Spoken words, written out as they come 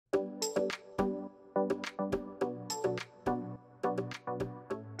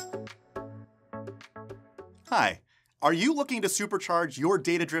Hi, are you looking to supercharge your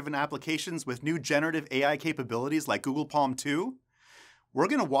data-driven applications with new generative AI capabilities like Google Palm 2? We're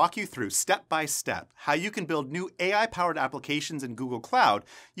going to walk you through step by step how you can build new AI-powered applications in Google Cloud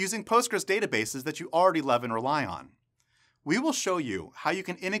using Postgres databases that you already love and rely on. We will show you how you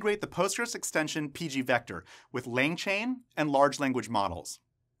can integrate the Postgres extension pgvector with LangChain and large language models.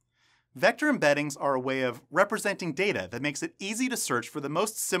 Vector embeddings are a way of representing data that makes it easy to search for the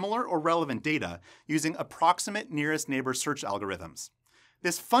most similar or relevant data using approximate nearest neighbor search algorithms.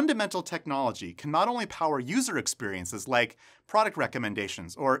 This fundamental technology can not only power user experiences like product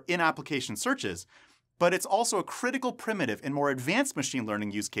recommendations or in-application searches, but it's also a critical primitive in more advanced machine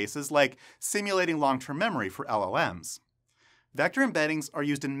learning use cases like simulating long-term memory for LLMs. Vector embeddings are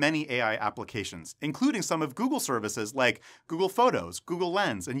used in many AI applications, including some of Google services like Google Photos, Google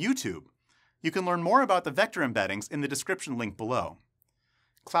Lens, and YouTube. You can learn more about the vector embeddings in the description link below.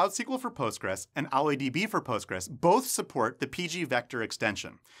 Cloud SQL for Postgres and AlloyDB for Postgres both support the pgvector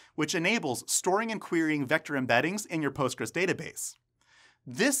extension, which enables storing and querying vector embeddings in your Postgres database.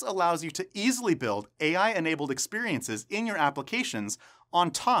 This allows you to easily build AI-enabled experiences in your applications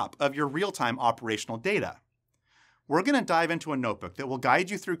on top of your real-time operational data. We're going to dive into a notebook that will guide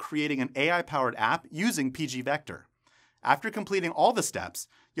you through creating an AI-powered app using pgvector. After completing all the steps,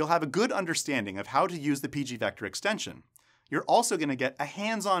 you'll have a good understanding of how to use the pgvector extension. You're also going to get a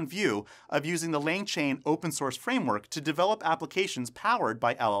hands-on view of using the LangChain open source framework to develop applications powered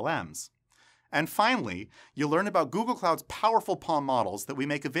by LLMs. And finally, you'll learn about Google Cloud's powerful Palm models that we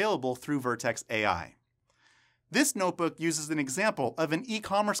make available through VertexAI. This notebook uses an example of an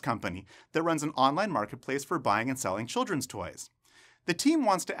e-commerce company that runs an online marketplace for buying and selling children's toys. The team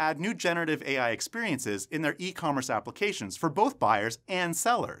wants to add new generative AI experiences in their e-commerce applications for both buyers and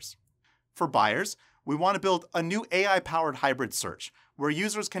sellers. For buyers, we want to build a new AI-powered hybrid search where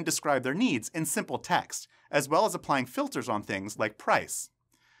users can describe their needs in simple text, as well as applying filters on things like price.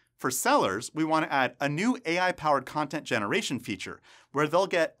 For sellers, we want to add a new AI-powered content generation feature where they'll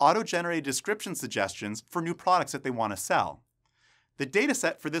get auto-generated description suggestions for new products that they want to sell. The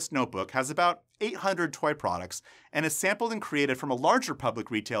dataset for this notebook has about 800 toy products and is sampled and created from a larger public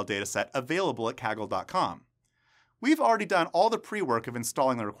retail dataset available at kaggle.com. We've already done all the pre-work of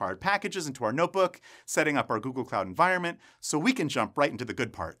installing the required packages into our notebook, setting up our Google Cloud environment, so we can jump right into the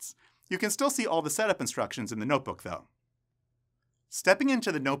good parts. You can still see all the setup instructions in the notebook, though. Stepping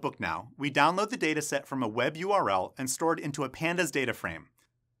into the notebook now, we download the dataset from a web URL and store it into a pandas data frame.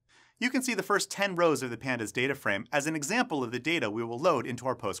 You can see the first 10 rows of the pandas data frame as an example of the data we will load into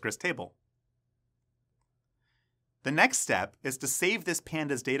our Postgres table. The next step is to save this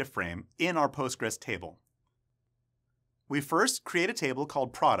pandas data frame in our Postgres table. We first create a table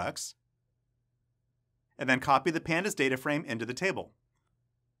called products, and then copy the pandas data frame into the table.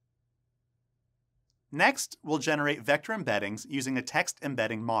 Next, we'll generate vector embeddings using a text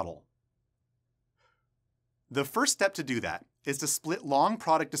embedding model. The first step to do that is to split long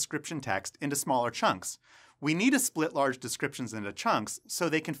product description text into smaller chunks. We need to split large descriptions into chunks so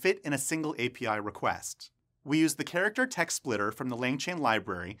they can fit in a single API request. We use the character text splitter from the LangChain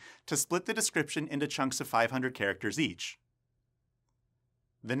library to split the description into chunks of 500 characters each.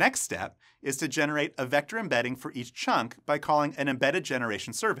 The next step is to generate a vector embedding for each chunk by calling an embedded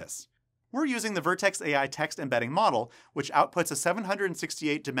generation service. We're using the VertexAI text embedding model, which outputs a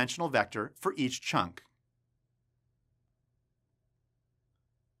 768-dimensional vector for each chunk.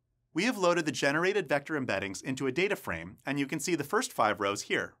 We have loaded the generated vector embeddings into a data frame, and you can see the first 5 rows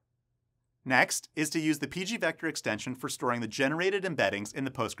here. Next is to use the pgvector extension for storing the generated embeddings in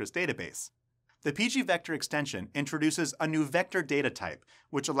the Postgres database. The pgvector extension introduces a new vector data type,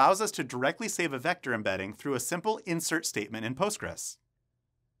 which allows us to directly save a vector embedding through a simple insert statement in Postgres.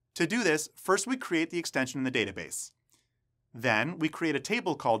 To do this, first we create the extension in the database. Then we create a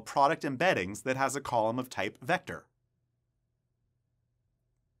table called product embeddings that has a column of type vector.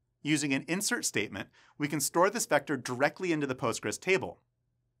 Using an insert statement, we can store this vector directly into the Postgres table.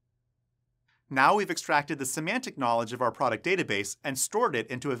 Now we've extracted the semantic knowledge of our product database and stored it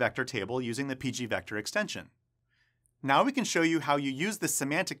into a vector table using the pgvector extension. Now we can show you how you use this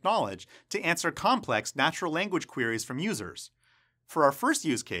semantic knowledge to answer complex natural language queries from users. For our first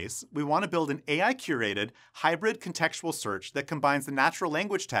use case, we want to build an AI-curated, hybrid contextual search that combines the natural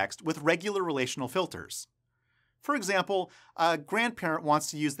language text with regular relational filters. For example, a grandparent wants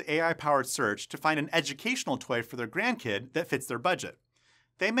to use the AI-powered search to find an educational toy for their grandkid that fits their budget.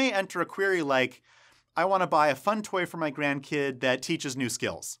 They may enter a query like, I want to buy a fun toy for my grandkid that teaches new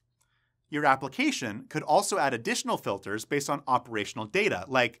skills. Your application could also add additional filters based on operational data,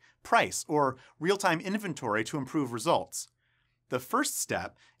 like price or real-time inventory to improve results. The first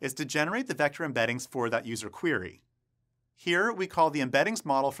step is to generate the vector embeddings for that user query. Here, we call the embeddings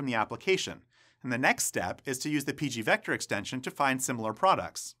model from the application, and the next step is to use the pgvector extension to find similar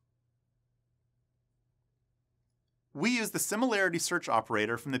products. We use the similarity search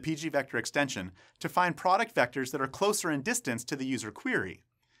operator from the pgvector extension to find product vectors that are closer in distance to the user query.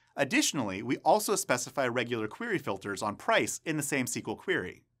 Additionally, we also specify regular query filters on price in the same SQL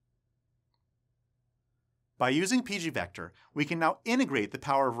query. By using pgvector, we can now integrate the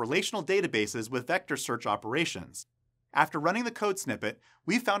power of relational databases with vector search operations. After running the code snippet,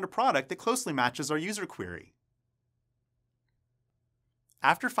 we found a product that closely matches our user query.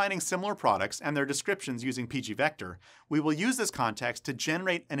 After finding similar products and their descriptions using pgvector, we will use this context to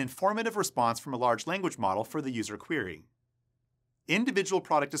generate an informative response from a large language model for the user query. Individual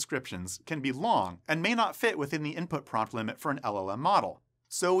product descriptions can be long and may not fit within the input prompt limit for an LLM model.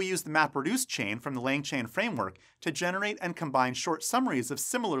 So we use the MapReduce chain from the LangChain framework to generate and combine short summaries of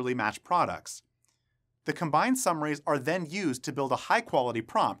similarly matched products. The combined summaries are then used to build a high-quality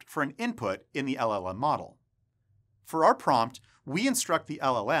prompt for an input in the LLM model. For our prompt, we instruct the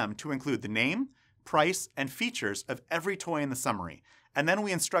LLM to include the name, price, and features of every toy in the summary, and then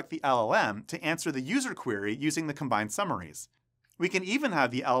we instruct the LLM to answer the user query using the combined summaries. We can even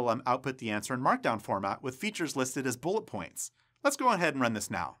have the LLM output the answer in Markdown format with features listed as bullet points. Let's go ahead and run this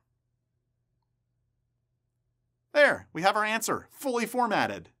now. There, we have our answer, fully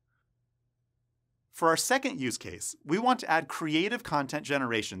formatted. For our second use case, we want to add creative content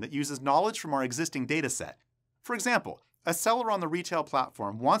generation that uses knowledge from our existing dataset. For example, a seller on the retail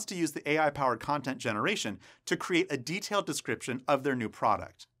platform wants to use the AI-powered content generation to create a detailed description of their new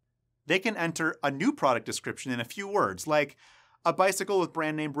product. They can enter a new product description in a few words, like a bicycle with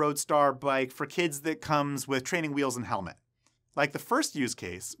brand name Roadstar bike for kids that comes with training wheels and helmet. Like the first use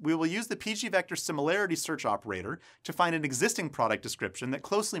case, we will use the pgvector similarity search operator to find an existing product description that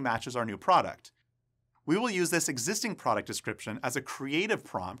closely matches our new product. We will use this existing product description as a creative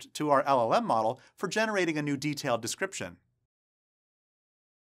prompt to our LLM model for generating a new detailed description.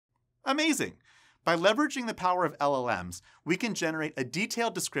 Amazing! By leveraging the power of LLMs, we can generate a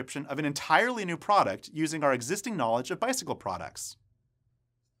detailed description of an entirely new product using our existing knowledge of bicycle products.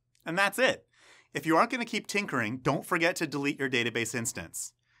 And that's it. If you aren't going to keep tinkering, don't forget to delete your database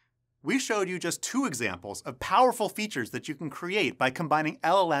instance. We showed you just 2 examples of powerful features that you can create by combining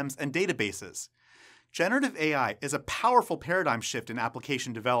LLMs and databases. Generative AI is a powerful paradigm shift in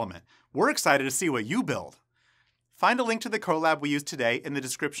application development. We're excited to see what you build. Find a link to the collab we used today in the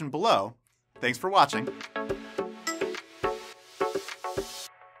description below. Thanks for watching.